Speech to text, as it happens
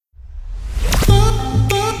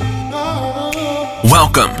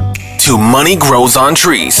Welcome to Money Grows on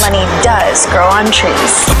Trees. Money does grow on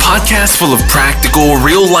trees. A podcast full of practical,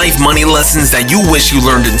 real-life money lessons that you wish you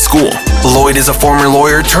learned in school. Lloyd is a former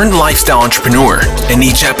lawyer turned lifestyle entrepreneur. In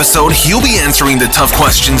each episode, he'll be answering the tough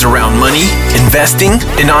questions around money, investing,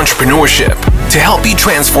 and entrepreneurship to help you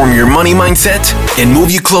transform your money mindset and move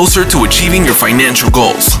you closer to achieving your financial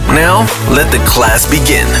goals. Now, let the class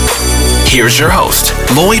begin. Here's your host,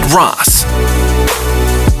 Lloyd Ross.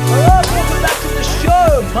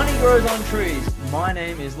 Money Grows on Trees. My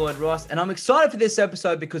name is Lloyd Ross, and I'm excited for this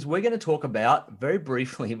episode because we're going to talk about, very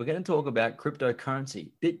briefly,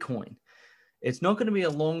 cryptocurrency, Bitcoin. It's not going to be a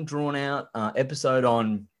long, drawn-out episode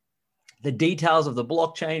on the details of the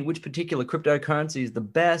blockchain, which particular cryptocurrency is the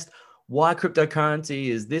best, why cryptocurrency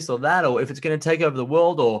is this or that, or if it's going to take over the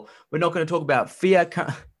world, or we're not going to talk about fiat.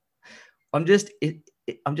 I'm just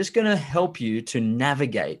going to help you to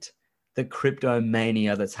navigate the crypto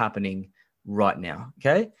mania that's happening right now,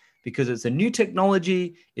 okay? Because it's a new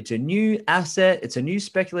technology, it's a new asset, it's a new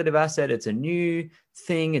speculative asset, it's a new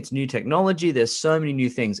thing, it's new technology. There's so many new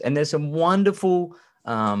things, and there's some wonderful,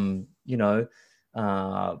 analysis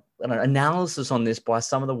on this by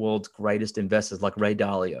some of the world's greatest investors, like Ray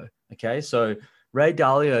Dalio. Okay, so Ray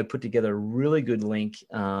Dalio put together a really good link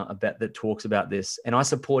that talks about this, and I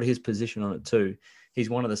support his position on it too. He's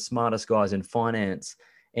one of the smartest guys in finance.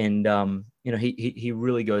 And, he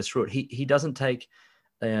really goes through it. He doesn't take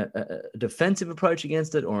a defensive approach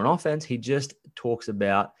against it or an offense. He just talks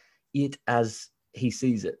about it as he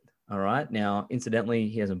sees it. All right. Now, incidentally,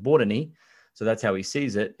 he hasn't bought any. So that's how he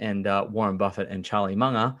sees it. And Warren Buffett and Charlie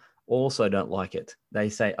Munger also don't like it. They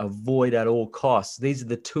say avoid at all costs. These are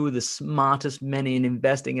the two of the smartest men in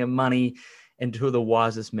investing in money and two of the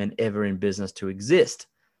wisest men ever in business to exist.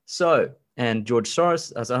 And George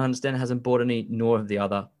Soros, as I understand, hasn't bought any, nor have the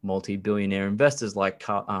other multi-billionaire investors like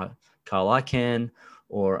Carl Icahn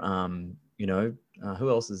or, who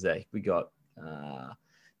else is there? We got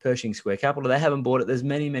Pershing Square Capital. They haven't bought it. There's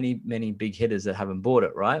many, many, many big hitters that haven't bought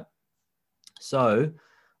it, right? So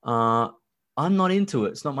I'm not into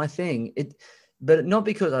it. It's not my thing. But not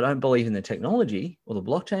because I don't believe in the technology or the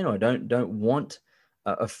blockchain, or I don't want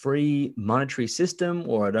a free monetary system,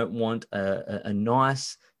 or I don't want a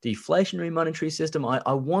nice deflationary monetary system.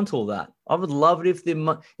 I want all that. I would love it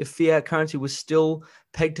if fiat currency was still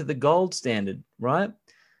pegged to the gold standard, right?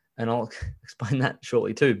 And I'll explain that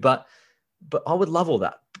shortly too. But I would love all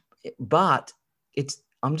that. But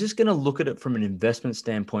I'm just going to look at it from an investment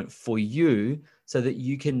standpoint for you, so that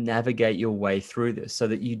you can navigate your way through this, so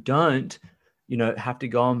that you don't, have to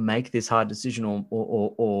go and make this hard decision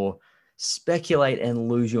or speculate and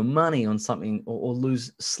lose your money on something, or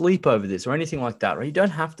lose sleep over this or anything like that, right? You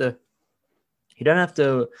don't have to,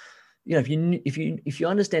 if you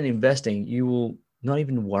understand investing, you will not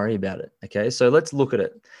even worry about it. Okay. So let's look at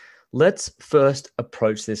it. Let's first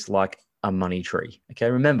approach this like a money tree.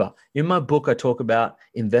 Okay. Remember, in my book, I talk about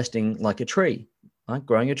investing like a tree, right?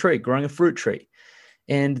 Growing a fruit tree.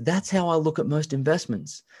 And that's how I look at most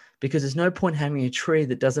investments, because there's no point having a tree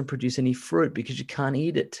that doesn't produce any fruit, because you can't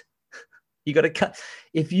eat it. You got to cut.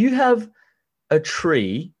 If you have a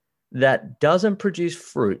tree that doesn't produce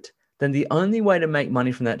fruit, then the only way to make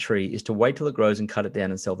money from that tree is to wait till it grows and cut it down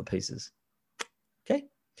and sell the pieces. Okay.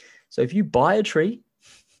 So if you buy a tree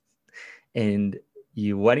and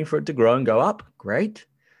you're waiting for it to grow and go up, great.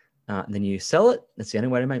 And then you sell it. That's the only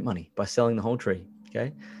way to make money, by selling the whole tree.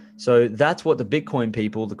 Okay. So that's what the Bitcoin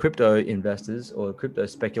people, the crypto investors or crypto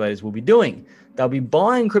speculators will be doing. They'll be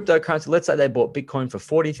buying cryptocurrency. Let's say they bought Bitcoin for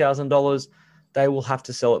 $40,000. They will have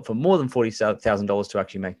to sell it for more than $40,000 to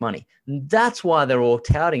actually make money. And that's why they're all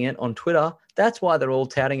touting it on Twitter. That's why they're all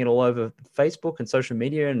touting it all over Facebook and social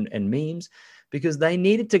media and memes, because they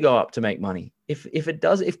need it to go up to make money. If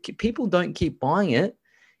people don't keep buying it,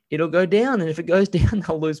 it'll go down. And if it goes down,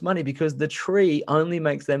 they'll lose money, because the tree only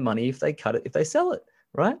makes them money if they cut it, if they sell it.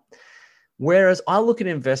 Right? Whereas I look at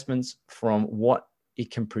investments from what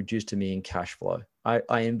it can produce to me in cash flow.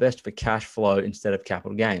 I invest for cash flow instead of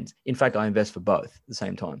capital gains. In fact, I invest for both at the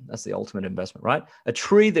same time. That's the ultimate investment, right? A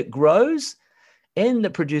tree that grows and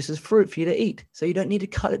that produces fruit for you to eat. So you don't need to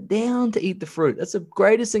cut it down to eat the fruit. That's the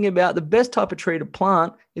greatest thing about the best type of tree to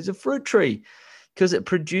plant is a fruit tree, because it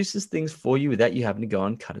produces things for you without you having to go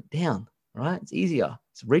and cut it down. Right? It's easier.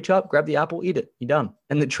 So reach up, grab the apple, eat it. You're done.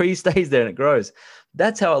 And the tree stays there and it grows.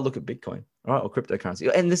 That's how I look at Bitcoin, right? Or cryptocurrency.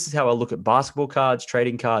 And this is how I look at basketball cards,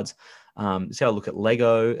 trading cards. This is how I look at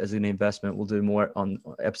Lego as an investment. We'll do more on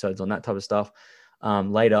episodes on that type of stuff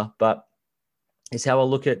later. But it's how I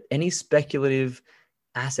look at any speculative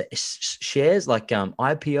asset shares like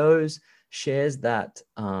IPOs, Shares that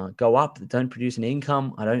go up that don't produce an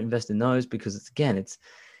income, I don't invest in those because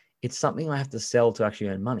it's something I have to sell to actually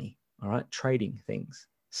earn money. All right, trading things,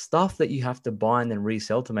 stuff that you have to buy and then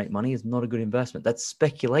resell to make money is not a good investment. That's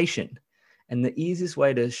speculation. And the easiest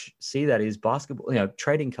way to see that is basketball.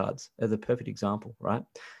 Trading cards are the perfect example, right?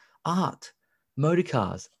 Art, motor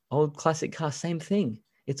cars, old classic cars, same thing.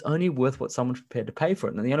 It's only worth what someone's prepared to pay for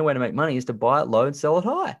it. And the only way to make money is to buy it low and sell it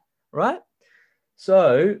high, right?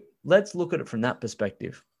 So let's look at it from that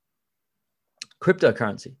perspective.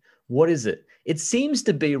 Cryptocurrency, what is it? It seems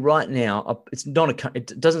to be right now,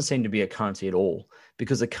 it doesn't seem to be a currency at all,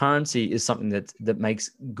 because a currency is something that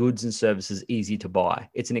makes goods and services easy to buy.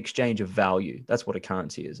 It's an exchange of value. That's what a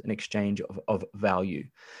currency is, an exchange of value.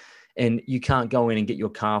 And you can't go in and get your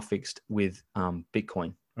car fixed with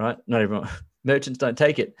Bitcoin, right? Not everyone, merchants don't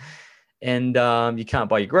take it. And you can't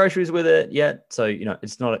buy your groceries with it yet. So,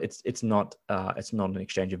 it's not an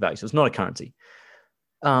exchange of value. So it's not a currency.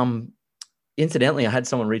 Incidentally, I had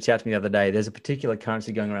someone reach out to me the other day. There's a particular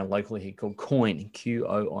currency going around locally here called Coin,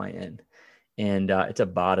 Qoin, and it's a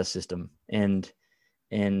barter system, and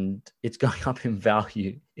it's going up in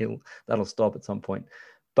value. That'll stop at some point,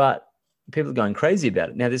 but people are going crazy about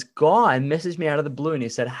it. Now, this guy messaged me out of the blue and he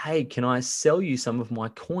said, "Hey, can I sell you some of my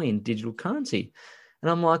Coin digital currency?"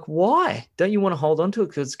 And I'm like, "Why? Don't you want to hold on to it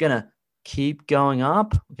because it's going to keep going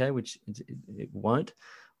up?" Okay, which it won't,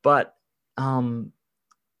 but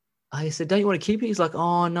I said, "Don't you want to keep it?" He's like,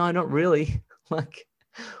 "Oh, no, not really." Like,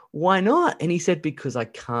 why not? And he said, "Because I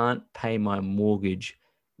can't pay my mortgage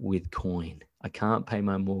with Coin. I can't pay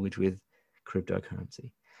my mortgage with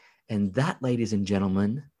cryptocurrency." And that, ladies and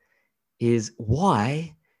gentlemen, is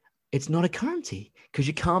why it's not a currency, because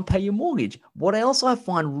you can't pay your mortgage. What else I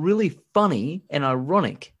find really funny and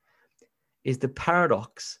ironic is the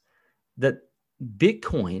paradox that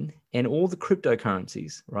Bitcoin and all the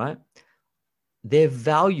cryptocurrencies, right? Their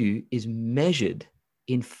value is measured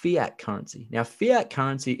in fiat currency. Now, fiat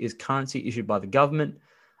currency is currency issued by the government,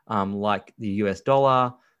 like the US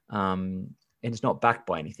dollar, and it's not backed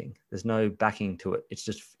by anything. There's no backing to it. It's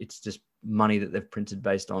just money that they've printed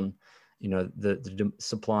based on, the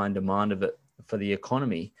supply and demand of it for the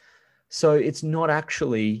economy. So it's not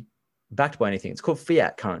actually backed by anything. It's called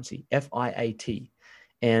fiat currency, FIAT.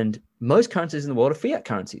 And most currencies in the world are fiat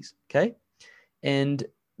currencies, okay? And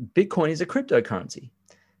Bitcoin is a cryptocurrency.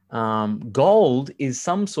 Gold is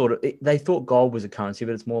some sort of, they thought gold was a currency,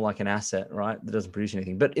 but it's more like an asset, right? That doesn't produce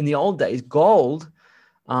anything. But in the old days, gold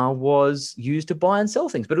was used to buy and sell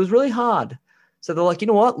things, but it was really hard. So they're like, you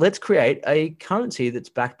know what? Let's create a currency that's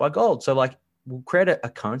backed by gold. So like, we'll create a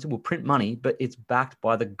currency, we'll print money, but it's backed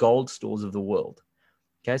by the gold stores of the world.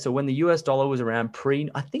 Okay. So when the US dollar was around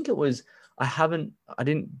I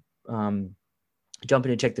didn't jump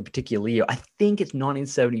in and check the particular year. I think it's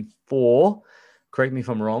 1974. Correct me if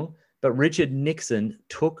I'm wrong. But Richard Nixon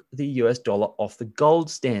took the US dollar off the gold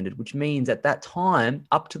standard, which means at that time,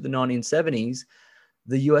 up to the 1970s,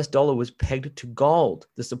 the US dollar was pegged to gold,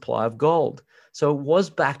 the supply of gold. So it was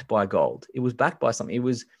backed by gold. It was backed by something. It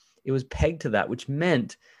was pegged to that, which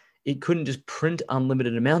meant it couldn't just print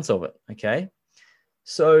unlimited amounts of it. Okay.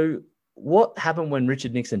 So what happened when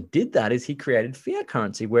Richard Nixon did that is he created fiat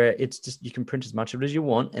currency, where it's just, you can print as much of it as you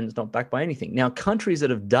want and it's not backed by anything. Now, countries that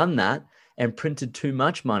have done that and printed too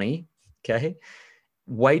much money, okay,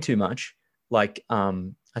 way too much, like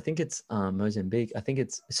I think it's Mozambique. I think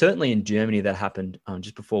it's certainly in Germany that happened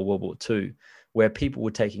just before World War II, where people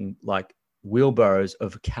were taking like wheelbarrows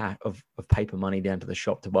of paper money down to the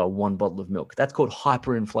shop to buy one bottle of milk. That's called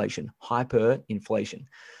hyperinflation.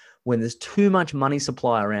 When there's too much money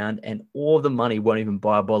supply around and all the money won't even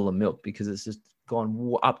buy a bottle of milk because it's just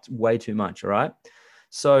gone up way too much. All right.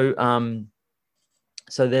 So,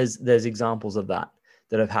 so there's examples of that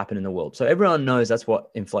have happened in the world. So everyone knows that's what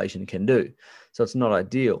inflation can do. So it's not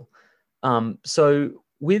ideal. So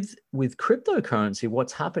with cryptocurrency,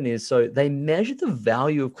 what's happened is, so they measure the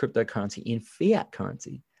value of cryptocurrency in fiat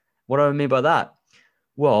currency. What do I mean by that?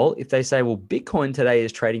 Well, if they say, well, Bitcoin today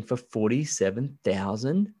is trading for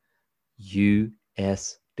 47,000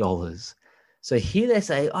 US dollars. So here they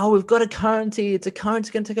say, oh, we've got a currency. It's a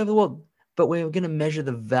currency going to take over the world, but we're going to measure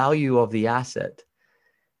the value of the asset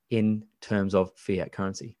in terms of fiat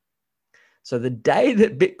currency. So the day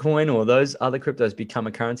that Bitcoin or those other cryptos become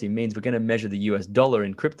a currency means we're going to measure the US dollar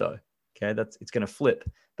in crypto. Okay, it's going to flip.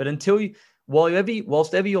 But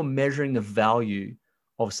whilst ever you're measuring the value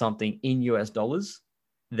of something in US dollars,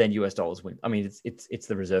 then US dollars win. I mean, it's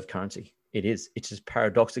the reserve currency. It is. It's just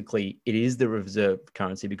paradoxically, it is the reserve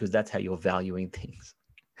currency because that's how you're valuing things,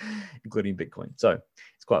 including Bitcoin. So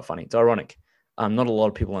it's quite funny. It's ironic. Not a lot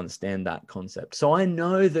of people understand that concept. So I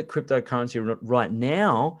know that cryptocurrency right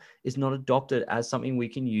now is not adopted as something we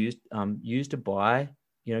can use to buy,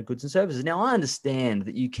 goods and services. Now I understand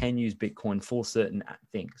that you can use Bitcoin for certain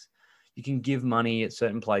things. You can give money at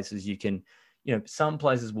certain places. You can, some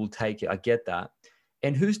places will take it. I get that.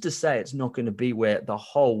 And who's to say it's not going to be where the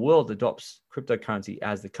whole world adopts cryptocurrency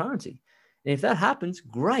as the currency? And if that happens,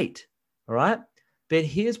 great. All right. But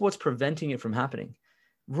here's what's preventing it from happening.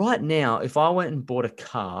 Right now, if I went and bought a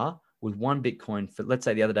car with one Bitcoin for, let's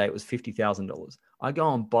say the other day, it was $50,000. I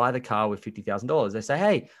go and buy the car with $50,000. They say,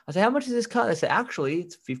 hey, I say, how much is this car? They say, actually,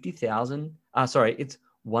 it's 50,000. It's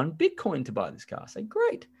one Bitcoin to buy this car. I say,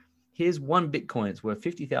 great. Here's one Bitcoin. It's worth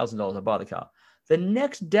 $50,000. I buy the car. The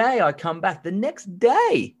next day I come back.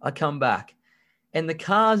 And the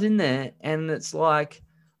car's in there, and it's like,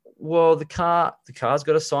 well, the car's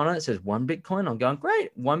got a sign on it. It says one Bitcoin. I'm going,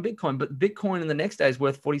 great, one Bitcoin. But Bitcoin in the next day is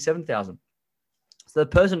worth 47,000. So the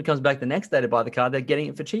person who comes back the next day to buy the car, they're getting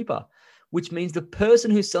it for cheaper, which means the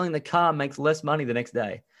person who's selling the car makes less money the next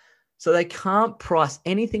day. So they can't price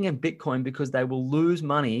anything in Bitcoin because they will lose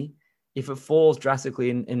money if it falls drastically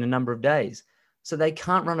in a number of days. So they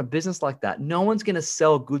can't run a business like that. No one's going to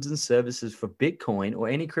sell goods and services for Bitcoin or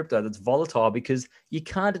any crypto that's volatile because you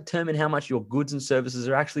can't determine how much your goods and services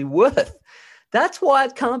are actually worth. That's why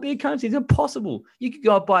it can't be a currency. It's impossible. You could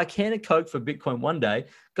go buy a can of Coke for Bitcoin one day,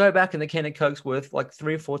 go back and the can of Coke's worth like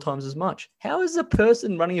 3 or 4 times as much. How is a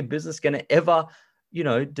person running a business going to ever,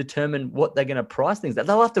 determine what they're going to price things at?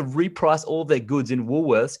 They'll have to reprice all their goods in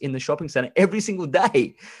Woolworths in the shopping center every single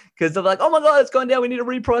day because they're like, oh my God, it's gone down. We need a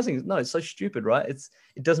repricing. No, it's so stupid, right?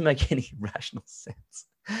 It doesn't make any rational sense.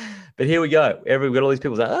 But here we go. We've got all these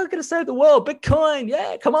people saying, oh, I'm going to save the world. Bitcoin.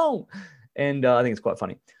 Yeah, come on. And I think it's quite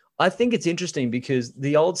funny. I think it's interesting because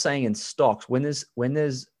the old saying in stocks, when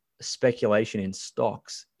there's speculation in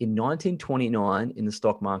stocks, in 1929, in the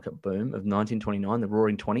stock market boom of 1929, the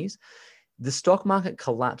roaring 20s, the stock market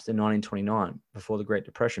collapsed in 1929 before the Great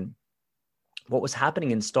Depression. What was happening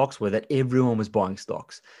in stocks were that everyone was buying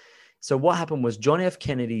stocks. So what happened was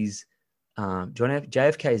JFK's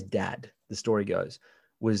dad, the story goes,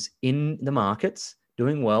 was in the markets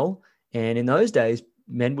doing well. And in those days,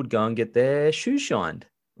 men would go and get their shoes shined,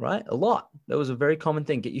 right? A lot. That was a very common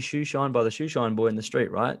thing. Get your shoes shined by the shoe shine boy in the street,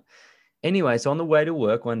 right? Anyway, so on the way to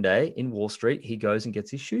work one day in Wall Street, he goes and gets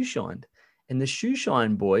his shoes shined. And the shoe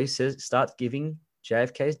shine boy starts giving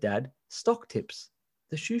JFK's dad stock tips,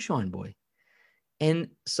 the shoe shine boy. And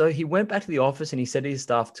so he went back to the office and he said to his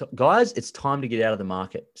staff, guys, it's time to get out of the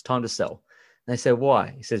market. It's time to sell. And they said,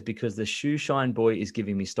 why? He says, because the shoe shine boy is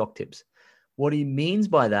giving me stock tips. What he means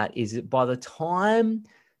by that is that by the time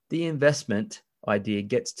the investment idea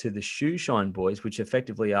gets to the shoe shine boys, which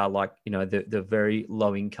effectively are like, the very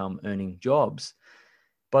low income earning jobs,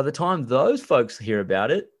 by the time those folks hear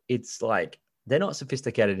about it, it's like, they're not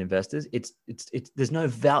sophisticated investors. There's no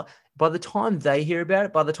value. By the time they hear about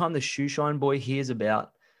it, by the time the shoe shine boy hears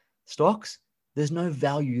about stocks, there's no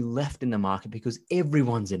value left in the market because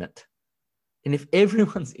everyone's in it. And if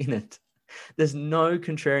everyone's in it, there's no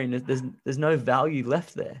contrarian, there's no value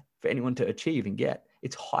left there for anyone to achieve and get.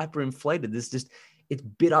 It's hyperinflated. It's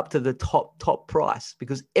bid up to the top price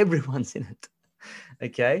because everyone's in it.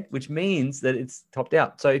 Okay. Which means that it's topped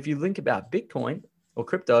out. So if you think about Bitcoin or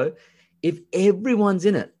crypto, if everyone's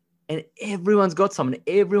in it and everyone's got some and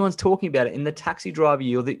everyone's talking about it, and the taxi driver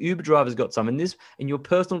or the Uber driver's got some, and your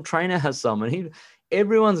personal trainer has some, and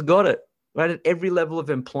everyone's got it, right? At every level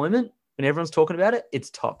of employment, and everyone's talking about it,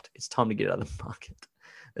 it's topped. It's time to get out of the market.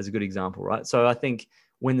 That's a good example, right? So I think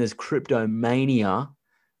when there's crypto mania,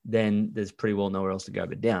 then there's pretty well nowhere else to go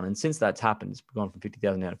but down. And since that's happened, it's gone from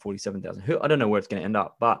 50,000 down to 47,000. I don't know where it's going to end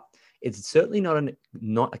up, but it's certainly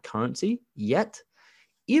not a currency yet.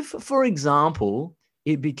 If, for example,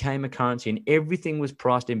 it became a currency and everything was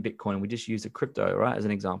priced in Bitcoin, we just use a crypto, right, as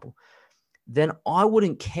an example, then I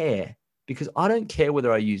wouldn't care because I don't care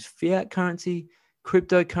whether I use fiat currency,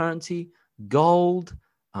 cryptocurrency, gold,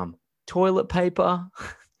 toilet paper,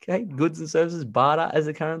 okay, goods and services, barter as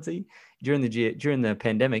a currency. During the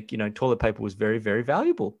pandemic, toilet paper was very, very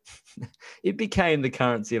valuable. It became the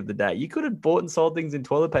currency of the day. You could have bought and sold things in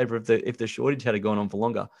toilet paper if the shortage had gone on for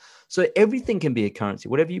longer. So everything can be a currency,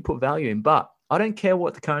 whatever you put value in. But I don't care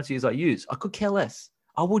what the currency is I use. I could care less.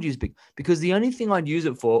 I would use Bitcoin because the only thing I'd use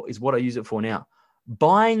it for is what I use it for now.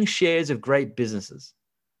 Buying shares of great businesses.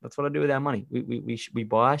 That's what I do with our money. We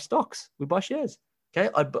buy stocks. We buy shares. Okay.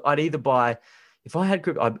 I'd either buy, if I had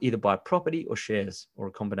crypto, I'd either buy property or shares or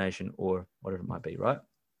a combination or whatever it might be, right?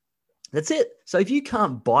 That's it. So if you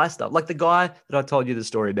can't buy stuff, like the guy that I told you the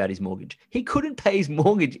story about his mortgage, he couldn't pay his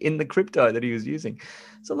mortgage in the crypto that he was using.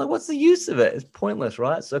 So I'm like, what's the use of it? It's pointless,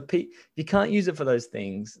 right? So if you can't use it for those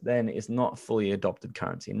things, then it's not fully adopted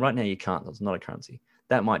currency. And right now you can't. It's not a currency.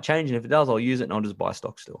 That might change. And if it does, I'll use it and I'll just buy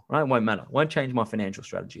stock still, right? It won't matter. It won't change my financial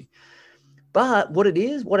strategy. But what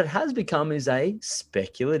it has become is a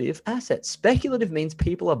speculative asset. Speculative means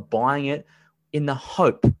people are buying it in the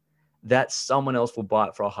hope that someone else will buy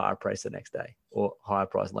it for a higher price the next day or higher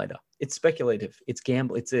price later. It's speculative. It's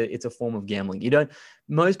gamble. It's a form of gambling.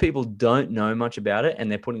 Most people don't know much about it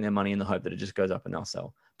and they're putting their money in the hope that it just goes up and they'll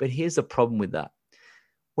sell. But here's the problem with that.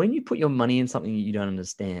 When you put your money in something you don't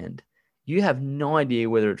understand, you have no idea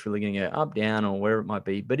whether it's really going to go up, down, or where it might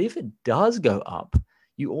be. But if it does go up,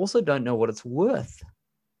 you also don't know what it's worth,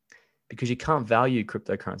 because you can't value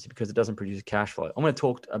cryptocurrency because it doesn't produce cash flow. I'm going to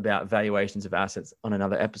talk about valuations of assets on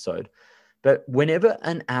another episode. But whenever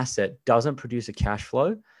an asset doesn't produce a cash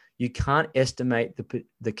flow, you can't estimate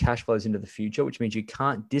the cash flows into the future, which means you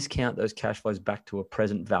can't discount those cash flows back to a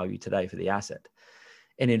present value today for the asset.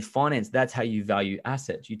 And in finance, that's how you value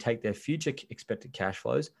assets. You take their future expected cash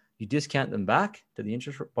flows, you discount them back to the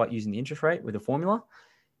interest by using the interest rate with a formula,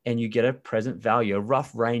 and you get a present value, a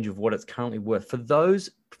rough range of what it's currently worth. For those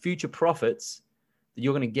future profits that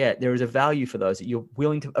you're going to get, there is a value for those that you're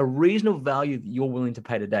willing to, a reasonable value that you're willing to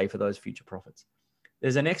pay today for those future profits.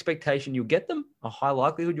 There's an expectation you'll get them, a high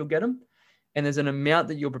likelihood you'll get them, and there's an amount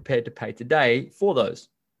that you're prepared to pay today for those.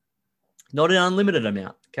 Not an unlimited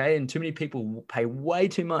amount, okay? And too many people will pay way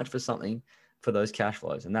too much for something for those cash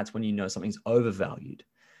flows, and that's when you know something's overvalued.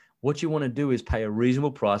 What you want to do is pay a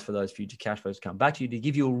reasonable price for those future cash flows to come back to you to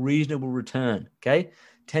give you a reasonable return, okay?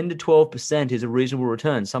 10 to 12% is a reasonable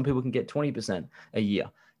return. Some people can get 20% a year.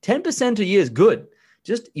 10% a year is good.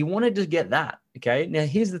 You want to just get that, okay? Now,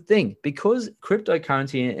 here's the thing. Because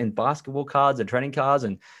cryptocurrency and basketball cards and trading cards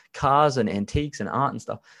and cars and antiques and art and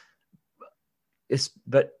stuff,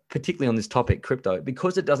 but particularly on this topic, crypto,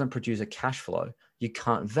 because it doesn't produce a cash flow, you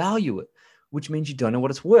can't value it, which means you don't know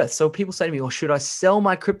what it's worth. So people say to me, should I sell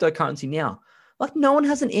my cryptocurrency now? Like, no one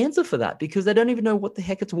has an answer for that because they don't even know what the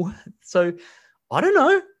heck it's worth. So I don't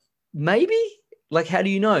know, maybe. Like, how do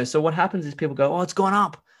you know? So what happens is people go, it's gone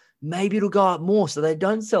up. Maybe it'll go up more. So they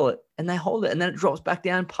don't sell it and they hold it. And then it drops back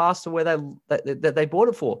down past to where they bought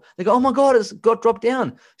it for. They go, oh my God, it's got dropped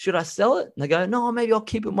down. Should I sell it? And they go, no, maybe I'll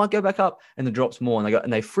keep it. It might go back up. And it drops more.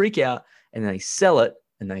 And they freak out and they sell it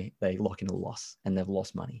and they lock in a loss and they've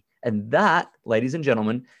lost money. And that, ladies and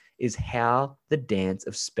gentlemen, is how the dance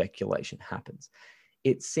of speculation happens.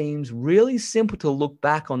 It seems really simple to look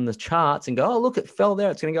back on the charts and go, look, it fell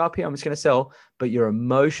there. It's going to go up here. I'm just going to sell. But your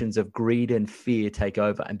emotions of greed and fear take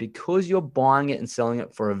over. And because you're buying it and selling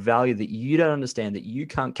it for a value that you don't understand, that you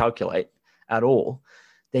can't calculate at all,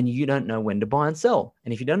 then you don't know when to buy and sell.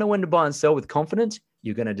 And if you don't know when to buy and sell with confidence,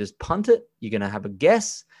 you're going to just punt it. You're going to have a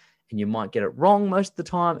guess. And you might get it wrong most of the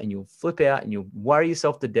time, and you'll flip out and you'll worry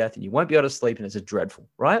yourself to death and you won't be able to sleep, and it's just dreadful,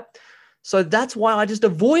 right? So that's why I just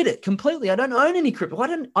avoid it completely. I don't own any crypto.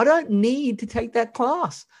 I don't need to take that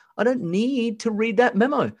class. I don't need to read that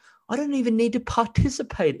memo. I don't even need to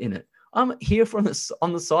participate in it. I'm here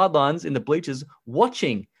on the sidelines in the bleachers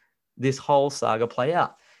watching this whole saga play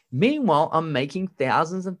out. Meanwhile, I'm making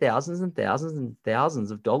thousands and thousands and thousands and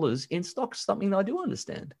thousands of dollars in stocks, something that I do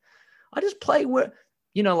understand. I just play where...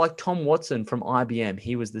 like Tom Watson from IBM,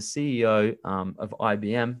 he was the CEO of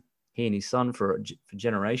IBM, he and his son for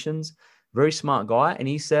generations, very smart guy. And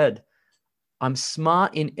he said, I'm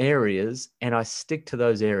smart in areas and I stick to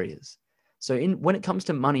those areas. So when it comes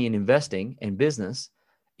to money and investing and business,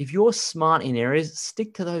 if you're smart in areas,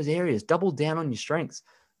 stick to those areas, double down on your strengths.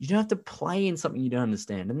 You don't have to play in something you don't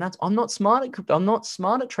understand. And I'm not smart at crypto. I'm not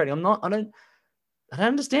smart at trading. I don't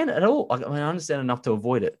understand it at all. I understand enough to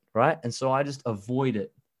avoid it, right? And so I just avoid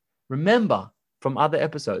it. Remember from other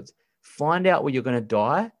episodes, find out where you're going to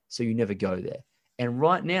die so you never go there. And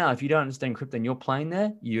right now, if you don't understand crypto and you're playing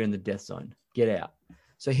there, you're in the death zone. Get out.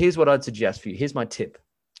 So here's what I'd suggest for you. Here's my tip,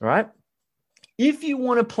 all right? If you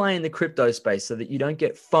want to play in the crypto space so that you don't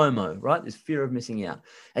get FOMO, right? This fear of missing out.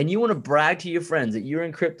 And you want to brag to your friends that you're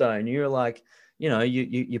in crypto and you're like,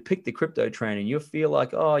 you pick the crypto train and you feel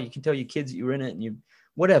like, you can tell your kids that you're in it and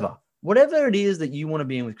whatever it is that you want to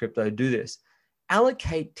be in with crypto, do this.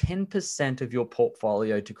 Allocate 10% of your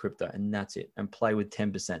portfolio to crypto and that's it. And play with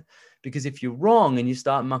 10%. Because if you're wrong and you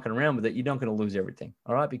start mucking around with it, you're not going to lose everything.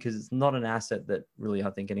 All right. Because it's not an asset that really, I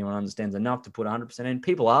think anyone understands enough to put 100% in.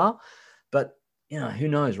 People are, but who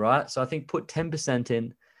knows, right? So I think put 10%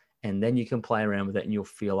 in And then you can play around with it and you'll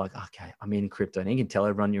feel like, okay, I'm in crypto. And you can tell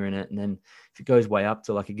everyone you're in it. And then if it goes way up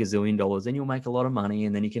to like $1 gazillion, then you'll make a lot of money.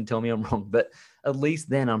 And then you can tell me I'm wrong. But at least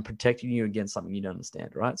then I'm protecting you against something you don't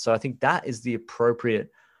understand, right? So I think that is the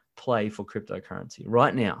appropriate play for cryptocurrency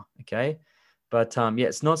right now, okay? But yeah,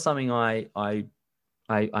 it's not something I'm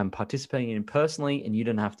participating in personally, and you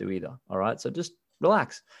don't have to either, all right? So just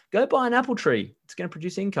relax. Go buy an apple tree. It's going to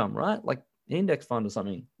produce income, right? Like an index fund or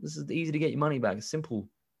something. This is easy to get your money back. It's simple.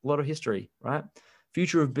 A lot of history, right?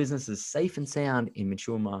 Future of businesses, safe and sound in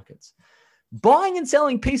mature markets. Buying and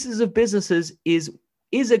selling pieces of businesses is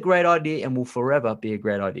a great idea and will forever be a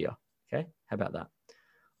great idea. Okay, how about that?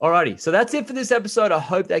 Alrighty, so that's it for this episode. I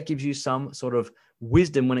hope that gives you some sort of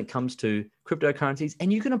wisdom when it comes to cryptocurrencies,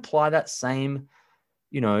 and you can apply that same,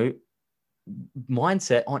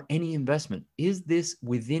 mindset on any investment. Is this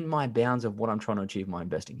within my bounds of what I'm trying to achieve my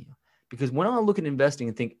investing here? Because when I look at investing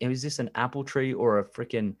and think, is this an apple tree or a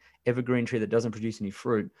freaking evergreen tree that doesn't produce any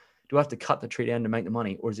fruit? Do I have to cut the tree down to make the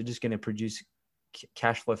money? Or is it just going to produce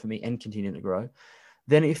cash flow for me and continue to grow?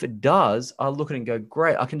 Then if it does, I look at it and go,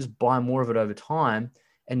 great, I can just buy more of it over time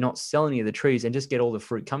and not sell any of the trees and just get all the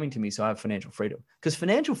fruit coming to me so I have financial freedom. Because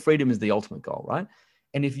financial freedom is the ultimate goal, right?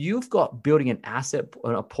 And if you've got building an asset,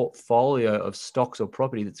 a portfolio of stocks or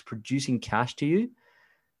property that's producing cash to you,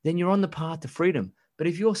 then you're on the path to freedom. But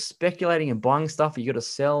if you're speculating and buying stuff, you got to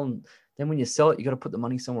sell. And then when you sell it, you got to put the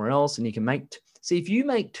money somewhere else. And you can make. If you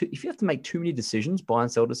have to make too many decisions, buy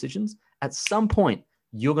and sell decisions, at some point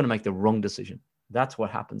you're going to make the wrong decision. That's what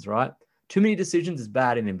happens, right? Too many decisions is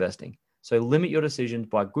bad in investing. So limit your decisions,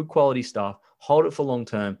 buy good quality stuff, hold it for long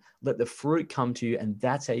term, let the fruit come to you, and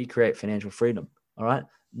that's how you create financial freedom. All right.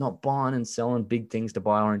 Not buying and selling big things to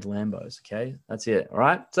buy orange Lambos. Okay. That's it. All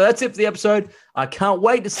right. So that's it for the episode. I can't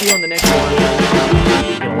wait to see you on the next one.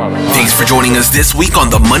 You're gonna love it. Thanks for joining us this week on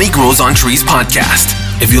the Money Grows on Trees podcast.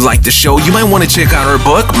 If you like the show, you might want to check out our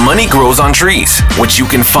book, Money Grows on Trees, which you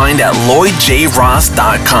can find at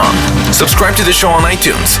LloydJRoss.com. Subscribe to the show on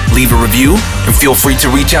iTunes, leave a review, and feel free to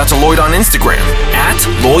reach out to Lloyd on Instagram at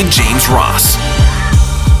LloydJamesRoss.